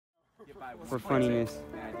for funniness.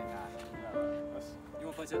 Yeah, I did not. You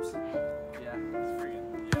want to play tips? Yeah. It's freaking,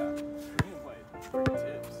 yeah. We can play freaking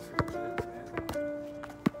tips.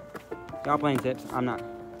 Y'all playing tips? I'm not.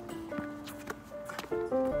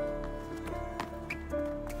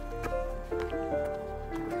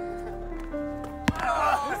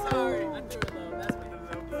 Sorry. I threw it low. That's me.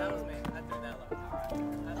 That was me. I threw that low.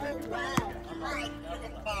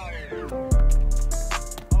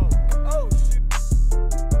 Oh, shoot.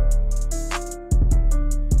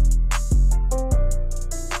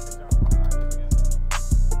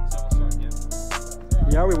 So we'll start again.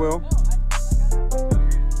 Yeah, we will.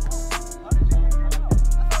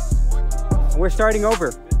 We're starting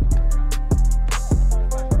over.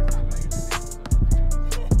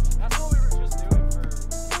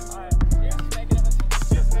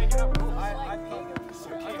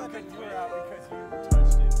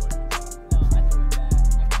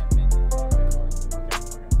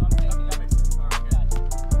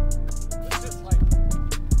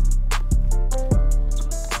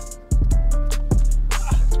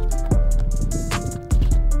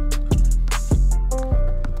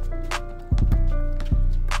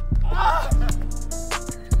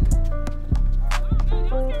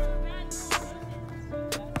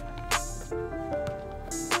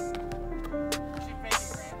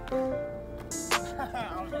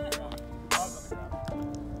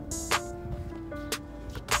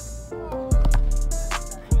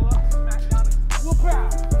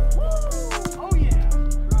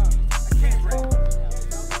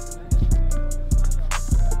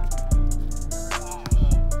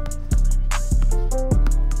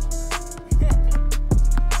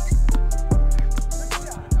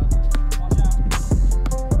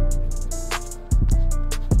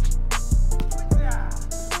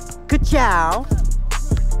 Good job.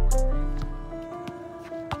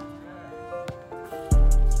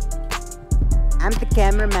 I'm the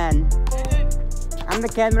cameraman. I'm the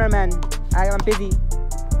cameraman. I'm busy.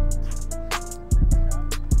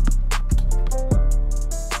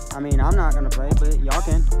 I mean, I'm not gonna play, but y'all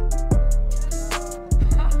can.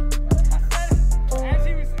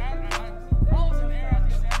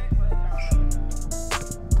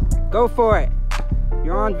 Go for it.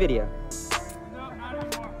 You're on video.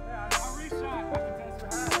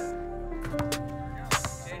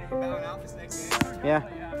 Yeah.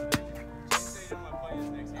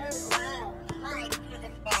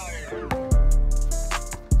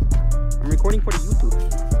 I'm recording for the YouTube.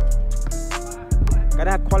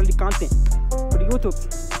 Gotta have quality content for the YouTube.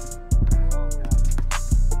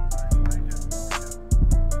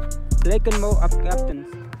 Blake and Mo up captains.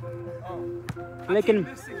 Blake and... I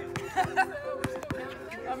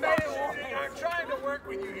made it work. I'm trying to work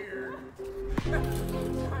with you here.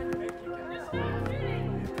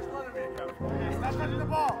 Stop touching the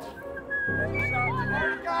ball. You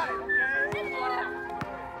got it, okay?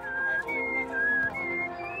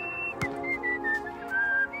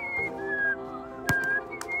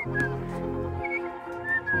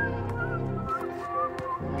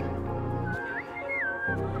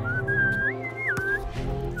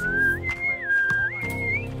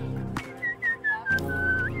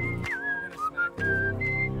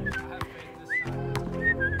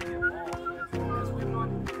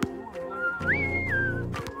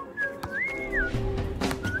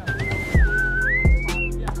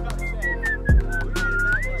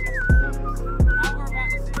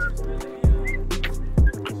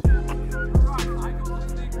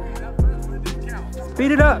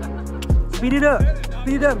 Speed it up. Speed it up.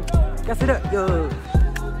 Speed it up. Gas it up, yo.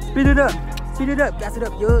 Speed it up. Speed it up. Gas it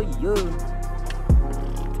up, yo, yo.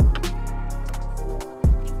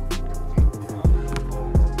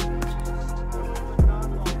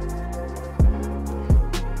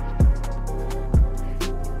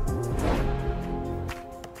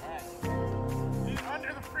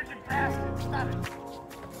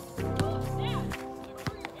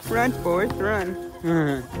 Run, Forrest, run.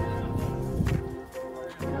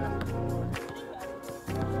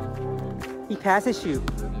 He passes shoot.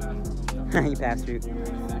 He passed shoot.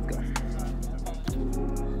 Let's go.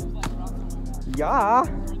 Yeah.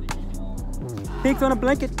 Pigs on a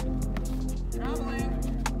blanket.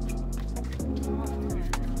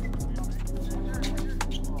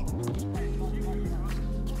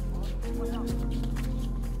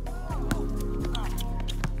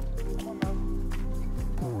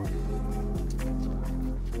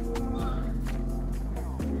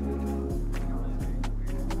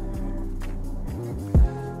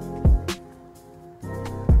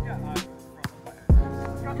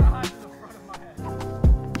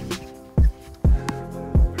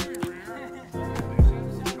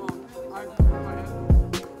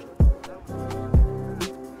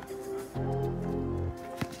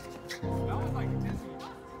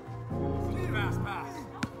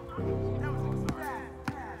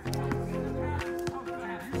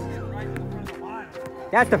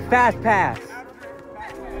 That's the fast pass.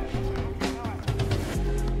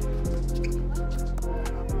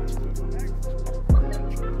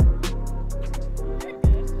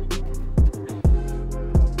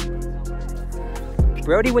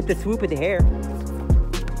 Brody with the swoop of the hair.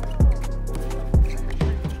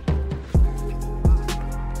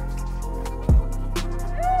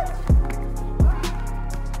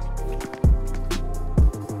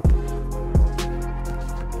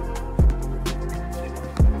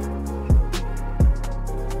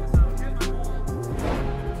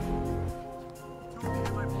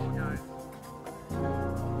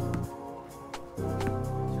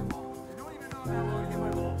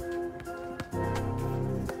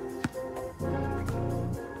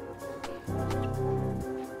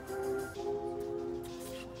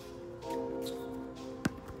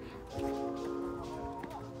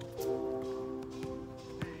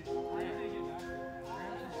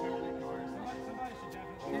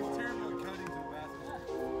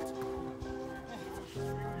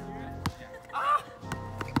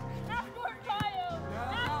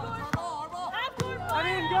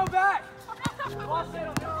 Go back! Watch it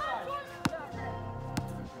on the outside.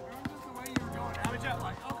 Just the way you were going. Average out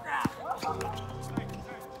like, oh crap!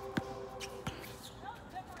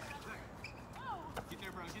 Get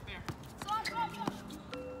there, bro. Get there.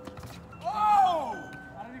 Oh!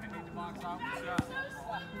 I don't even need to box out. Good shot.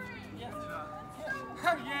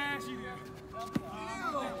 Yeah, she did. Ew! I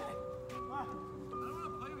don't want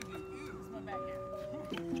to play with you. Ew. It's my back here.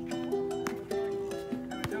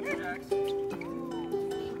 Double jacks.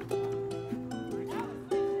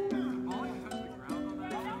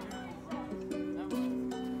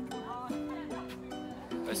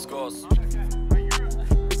 Scores. Let's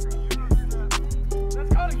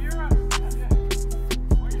go to Europe.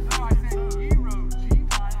 No, I said Euro,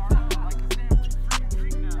 G-Y-R-O, like the damn freaking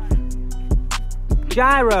Greek now.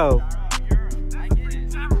 Gyro. I get it.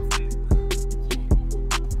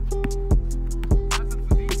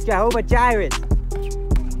 Jehovah Jireh.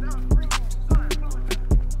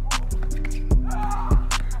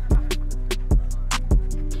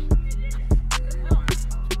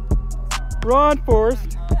 Run, Forrest.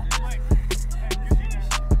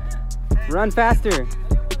 Run faster.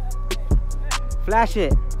 Flash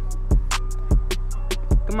it.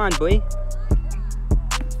 Come on, boy.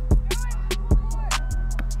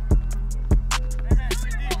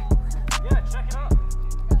 Yeah, check it out.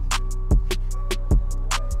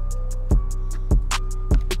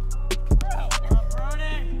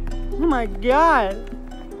 Oh my God.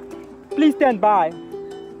 Please stand by.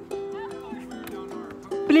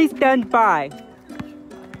 Please stand by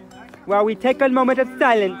while we take a moment of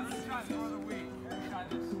silence.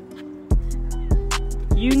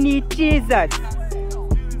 You need Jesus.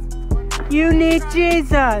 You need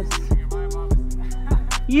Jesus.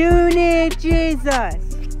 You need Jesus.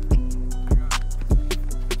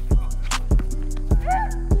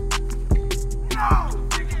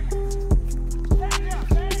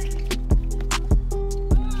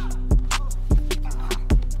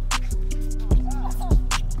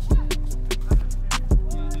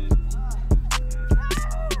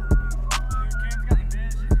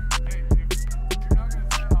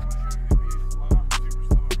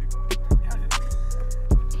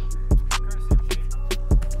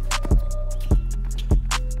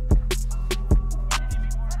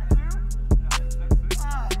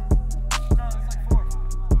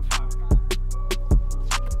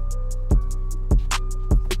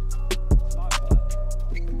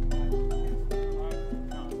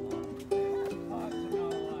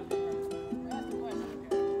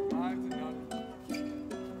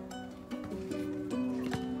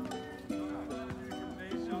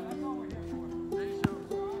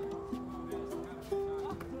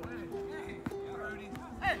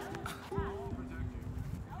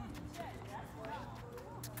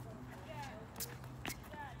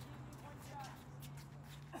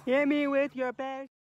 Hit me with your best